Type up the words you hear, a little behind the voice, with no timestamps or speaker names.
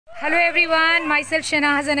Hello everyone, myself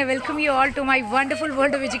Shanaz and I welcome you all to my wonderful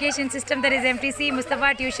world of education system, that is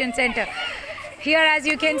MTC-Mustafa Tuition Center. Here as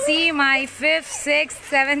you can see, my 5th,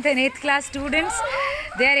 6th, 7th and 8th class students,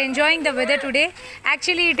 they are enjoying the weather today.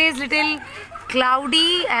 Actually it is little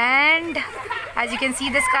cloudy and as you can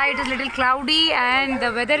see the sky, it is little cloudy and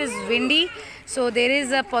the weather is windy. So there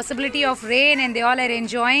is a possibility of rain and they all are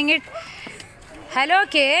enjoying it. Hello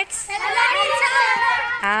kids. Hello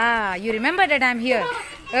teacher. Ah, you remember that I am here.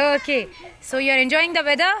 Okay, so you are enjoying the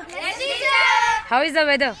weather? Yes teacher. How is the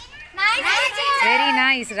weather? Nice teacher. Very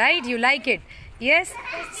nice, right? You like it? Yes?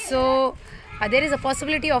 So there is a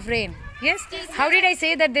possibility of rain. Yes? How did I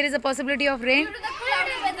say that there is a possibility of rain? Due to the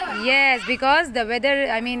cloudy weather. Yes, because the weather,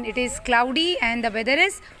 it is cloudy and the weather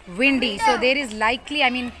is windy. So there is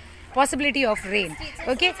likely, possibility of rain.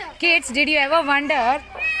 Okay? Kids, did you ever wonder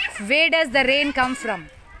where does the rain come from?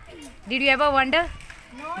 Did you ever wonder?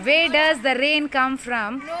 Where does the rain come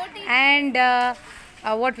from? And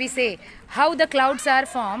what we say, how the clouds are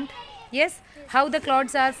formed? Yes, how the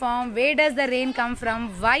clouds are formed, where does the rain come from,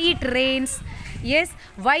 why it rains? Yes,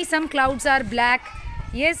 why some clouds are black?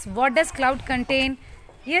 Yes, what does cloud contain?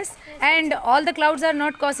 Yes, and all the clouds are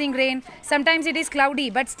not causing rain. Sometimes it is cloudy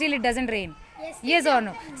but still it doesn't rain. Yes or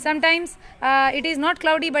no? Sometimes it is not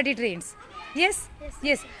cloudy but it rains. Yes?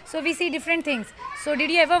 Yes. So we see different things. So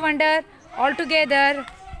did you ever wonder altogether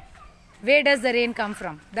where does the rain come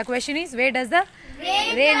from? The question is, where does the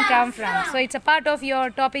rain come from? So it's a part of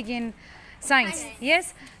your topic in science.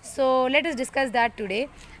 Yes? So let us discuss that today.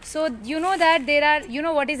 So you know that you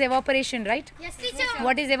know what is evaporation, right? Yes teacher.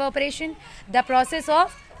 What is evaporation? The process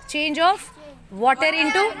of change of water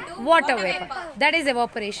into water vapor. That is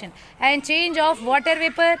evaporation. And change of water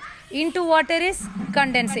vapor into water is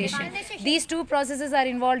condensation. These two processes are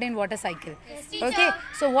involved in water cycle. Okay.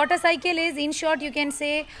 So water cycle is, in short, you can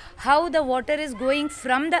say how the water is going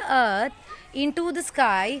from the earth into the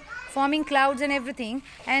sky, forming clouds and everything,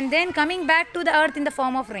 and then coming back to the earth in the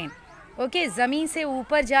form of rain. Okay ज़मीन से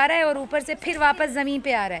ऊपर जा रहा है और ऊपर से फिर वापस ज़मीन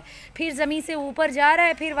पे आ रहा है, फिर ज़मीन से ऊपर जा रहा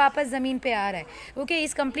है, फिर वापस ज़मीन पे आ रहा है. ओके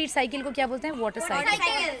इस कंप्लीट साइकिल को क्या बोलते हैं? Water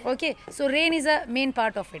cycle. Okay so rain is a main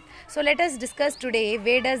part of it. So let us discuss today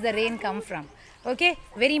where does the rain come from. Okay,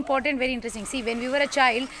 very important, very interesting. See, when we were a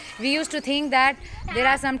child, we used to think that there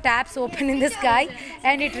are some taps open in the sky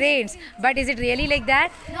and it rains. But is it really like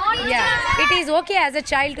that? No. Yeah, it is okay as a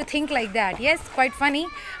child to think like that. Yes, quite funny.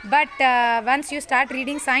 But once you start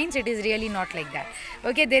reading science, it is really not like that.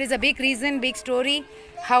 Okay, there is a big reason, big story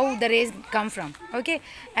how the rains come from. Okay,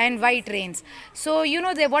 and why it rains. So, you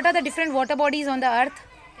know, what are the different water bodies on the earth?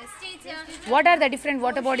 Yes teacher. What are the different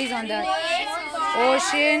water bodies on the earth?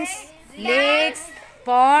 Oceans, lakes,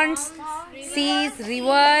 ponds, seas,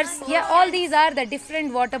 rivers. Yeah, all these are the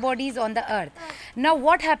different water bodies on the earth. Now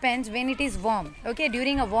what happens when it is warm? Okay,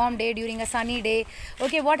 during a warm day, during a sunny day,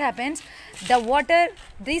 okay, what happens? The water,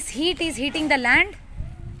 this heat is heating the land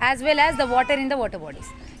as well as the water in the water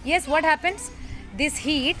bodies. Yes, what happens? This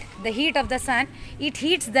heat, the heat of the sun, it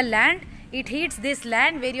heats the land, it heats this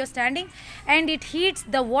land where you're standing, and it heats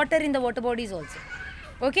the water in the water bodies also.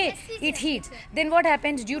 Okay, it heats. Then what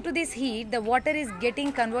happens? Due to this heat, the water is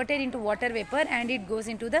getting converted into water vapor and it goes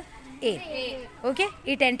into the air. Okay,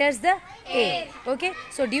 it enters the air. Okay,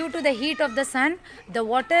 so due to the heat of the sun, the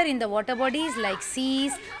water in the water bodies like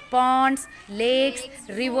seas, ponds, lakes,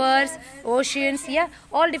 rivers, oceans, yeah,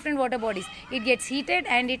 all different water bodies, it gets heated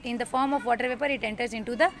and it in the form of water vapor, it enters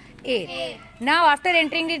into the air. Now after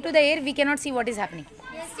entering into the air, we cannot see what is happening.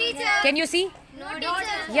 Yes teacher. Can you see? No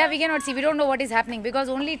teacher. Yeah, we cannot see. We don't know what is happening because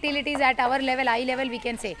only till it is at our level, eye level, we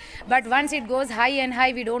can say. But once it goes high and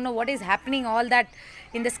high, we don't know what is happening, all that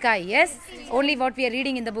in the sky. Yes, only what we are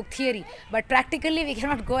reading in the book theory. But practically, we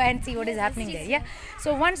cannot go and see what is happening there. Yeah.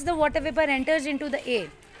 So once the water vapor enters into the air,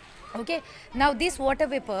 okay, now this water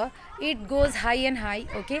vapor, it goes high and high,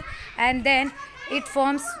 okay, and then it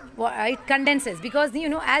forms, it condenses because you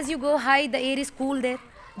know as you go high, the air is cool there.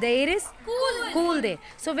 The air is cool there.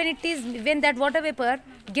 So when that water vapor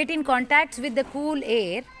get in contact with the cool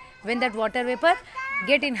air, when that water vapor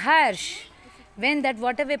get in harsh, when that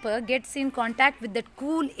water vapor gets in contact with the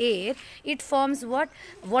cool air, it forms what?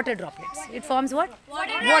 Water droplets. It forms what?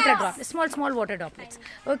 Water droplets. Small water droplets.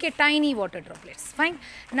 Okay, tiny water droplets. Fine.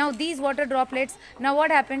 Now these water droplets, now what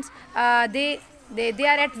happens? They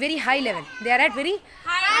are at very high level. They are at very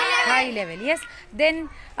high level. Yes. Then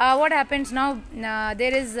what happens now?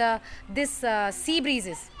 There is this sea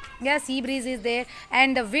breezes. Yeah, sea breeze is there,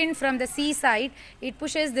 and the wind from the seaside, it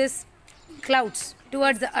pushes this clouds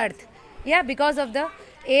towards the earth. Yeah, because of the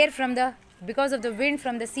air from the because of the wind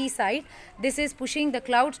from the seaside, this is pushing the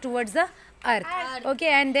clouds towards the earth okay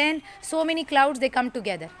and then so many clouds they come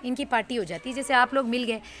together इनकी party हो जाती है जैसे आप लोग मिल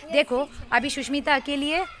गए देखो अभी सुष्मिता अकेली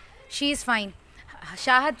है she is fine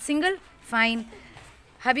Shahid single fine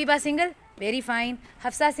Habiba single very fine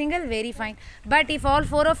Hafsa single very fine but if all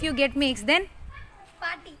four of you get mixed then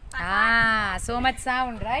Party. so much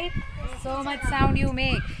sound right so much sound you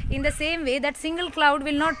make in the same way that single cloud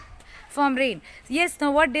will not form rain yes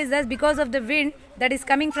now what this does because of the wind that is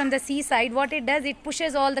coming from the seaside what it does it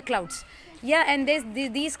pushes all the clouds yeah and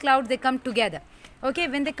these clouds they come together okay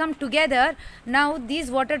when they come together now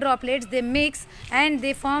these water droplets they mix and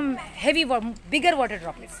they form bigger water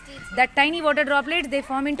droplets that tiny water droplets they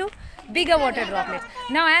form into bigger water droplets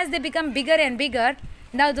now as they become bigger and bigger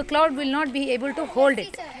now the cloud will not be able to hold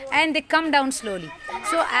it and they come down slowly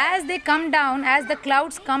so as they come down as the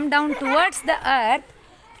clouds come down towards the earth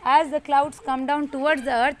as the clouds come down towards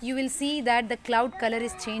the earth you will see that the cloud color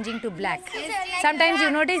is changing to black sometimes you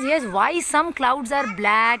notice yes why some clouds are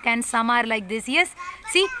black and some are like this yes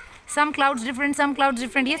see some clouds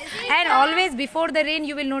different yes and always before the rain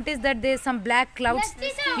you will notice that there is some black clouds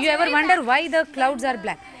you ever wonder why the clouds are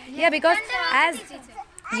black yeah because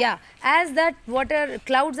as that water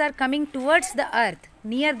clouds are coming towards the earth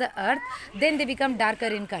near the earth then they become darker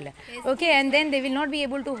in color okay and then they will not be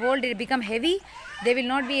able to hold it become heavy they will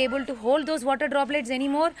not be able to hold those water droplets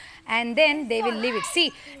anymore and then they will leave it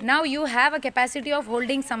see now you have a capacity of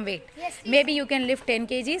holding some weight maybe you can lift 10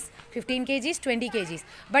 kgs 15 kgs 20 kgs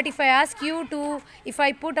but if I ask you to if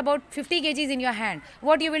I put about 50 kgs in your hand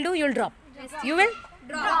what you will do you'll drop you will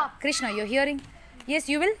drop Krishna you're hearing yes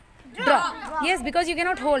you will drop yes because you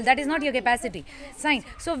cannot hold that is not your capacity sign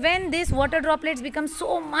so when these water droplets become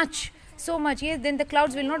so much yes then the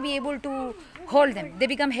clouds will not be able to hold them they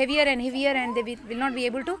become heavier and they will not be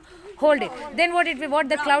able to hold it then what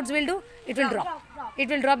the clouds will do it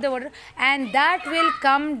will drop the water and that will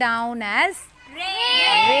come down as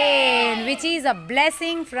rain which is a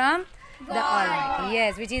blessing from the Almighty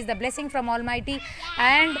yes which is the blessing from Almighty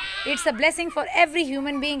and it's a blessing for every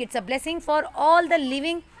human being it's a blessing for all the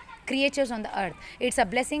living creatures on the earth it's a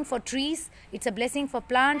blessing for trees it's a blessing for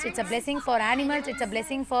plants it's a blessing for animals it's a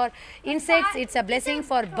blessing for insects it's a blessing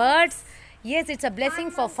for birds yes it's a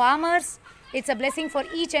blessing for farmers it's a blessing for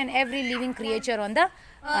each and every living creature on the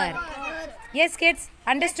earth yes kids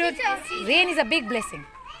understood rain is a big blessing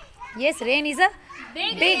yes rain is a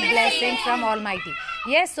big blessing from Almighty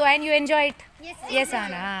yes so and you enjoy it yes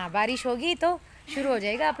Anna बारिश होगी तो शुरू हो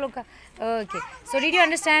जाएगा आप लोग का okay so did you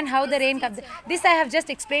understand how the rain comes this I have just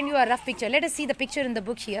explained you a rough picture let us see the picture in the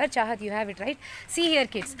book here Chahat you have it right see here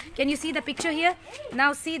kids can you see the picture here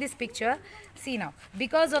now see this picture see now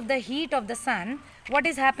because of the heat of the sun what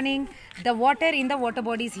is happening the water in the water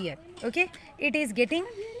bodies here okay it is getting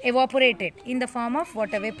evaporated in the form of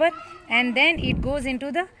water vapor and then it goes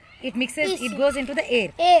into the it goes into the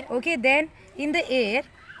air okay then in the air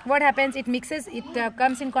what happens it mixes it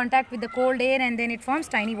comes in contact with the cold air and then it forms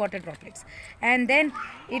tiny water droplets and then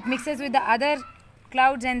it mixes with the other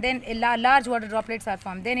clouds and then large water droplets are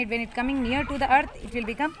formed then when it coming near to the earth it will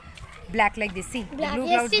become black like this see the blue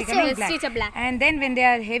clouds becoming black and then when they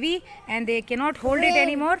are heavy and they cannot hold it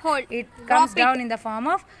anymore it comes down in the form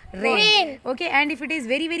of rain okay and if it is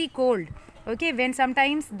very cold okay when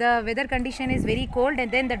sometimes the weather condition is very cold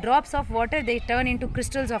and then the drops of water they turn into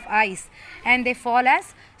crystals of ice and they fall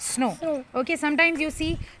as snow okay sometimes you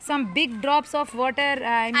see some big drops of water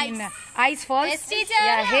ice falls yes, teacher.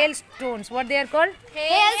 yeah hailstones what they are called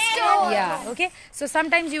Hailstones yeah okay so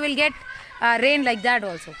sometimes you will get rain like that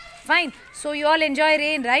also fine so you all enjoy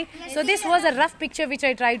rain right so this was a rough picture which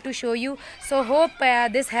I tried to show you so hope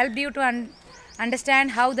this helped you to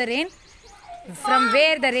understand how the rain from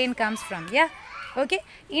where the rain comes from yeah okay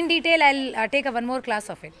in detail I'll take one more class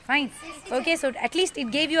of it fine okay so at least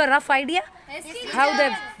it gave you a rough idea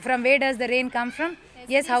how from where does the rain come from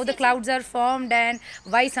yes how the clouds are formed and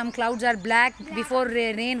why some clouds are black before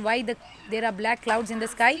rain why there are black clouds in the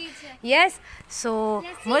sky yes so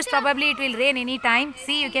most probably it will rain any time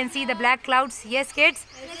see you can see the black clouds yes kids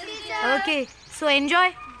okay so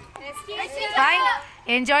enjoy fine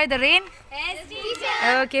enjoy the rain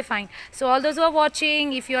okay fine so all those who are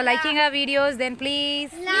watching if you are liking our videos then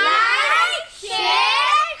please like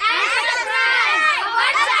share and subscribe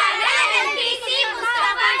our channel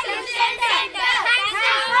MTC-Mustafa Tuition Center thanks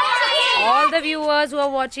for watching all the viewers who are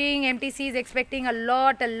watching MTC is expecting a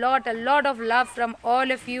lot of love from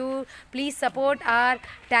all of you please support our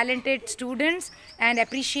talented students and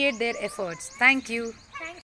appreciate their efforts thank you